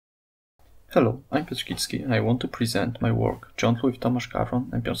Hello, I'm Piotr Kicki and I want to present my work, jointly with Tomasz,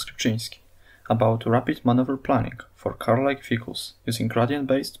 Gawron and Piotr Skrzypczynski, about rapid maneuver planning for car-like vehicles using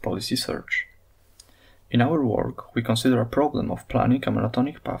gradient-based policy search. In our work, we consider a problem of planning a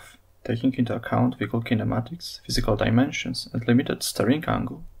monotonic path, taking into account vehicle kinematics, physical dimensions, and limited steering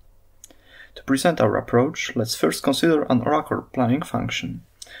angle. To present our approach, let's first consider an oracle planning function,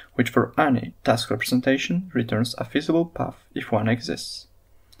 which for any task representation returns a feasible path if one exists.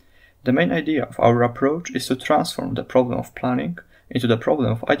 The main idea of our approach is to transform the problem of planning into the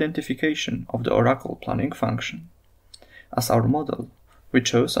problem of identification of the oracle planning function. As our model, we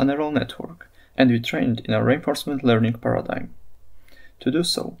chose a neural network, and we trained in a reinforcement learning paradigm. To do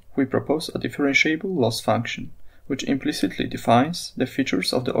so, we propose a differentiable loss function, which implicitly defines the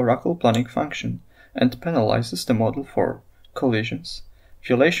features of the oracle planning function and penalizes the model for collisions,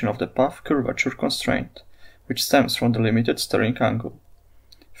 violation of the path curvature constraint, which stems from the limited steering angle,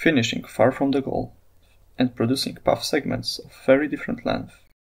 finishing far from the goal, and producing path segments of very different length.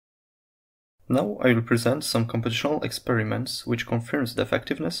 Now I will present some computational experiments which confirms the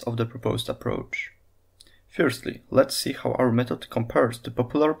effectiveness of the proposed approach. Firstly, let's see how our method compares to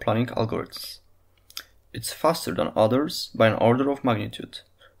popular planning algorithms. It's faster than others by an order of magnitude,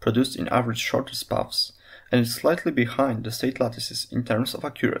 produced in average shortest paths, and is slightly behind the state lattices in terms of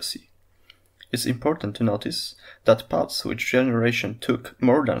accuracy. It's important to notice that paths which generation took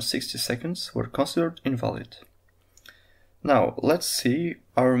more than 60 seconds were considered invalid. Now, let's see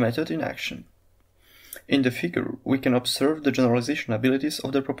our method in action. In the figure, we can observe the generalization abilities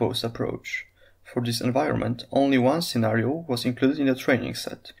of the proposed approach. For this environment, only one scenario was included in the training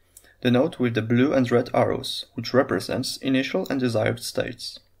set, the node with the blue and red arrows, which represents initial and desired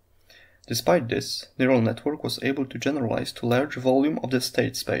states. Despite this, the neural network was able to generalize to large volume of the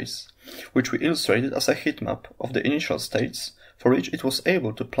state space, which we illustrated as a heat map of the initial states for which it was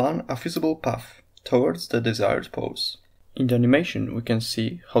able to plan a feasible path towards the desired pose. In the animation, we can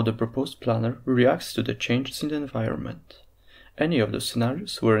see how the proposed planner reacts to the changes in the environment. Any of the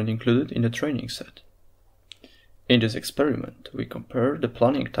scenarios weren't included in the training set. In this experiment, we compare the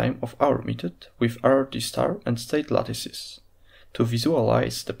planning time of our method with RRT star and state lattices. To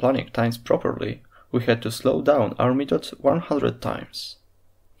visualize the planning times properly, we had to slow down our method 100 times.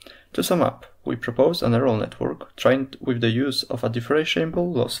 To sum up, we propose a neural network trained with the use of a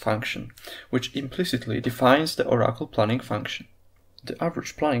differentiable loss function, which implicitly defines the oracle planning function. The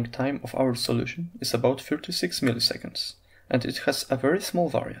average planning time of our solution is about 36 milliseconds, and it has a very small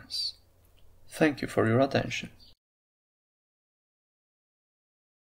variance. Thank you for your attention.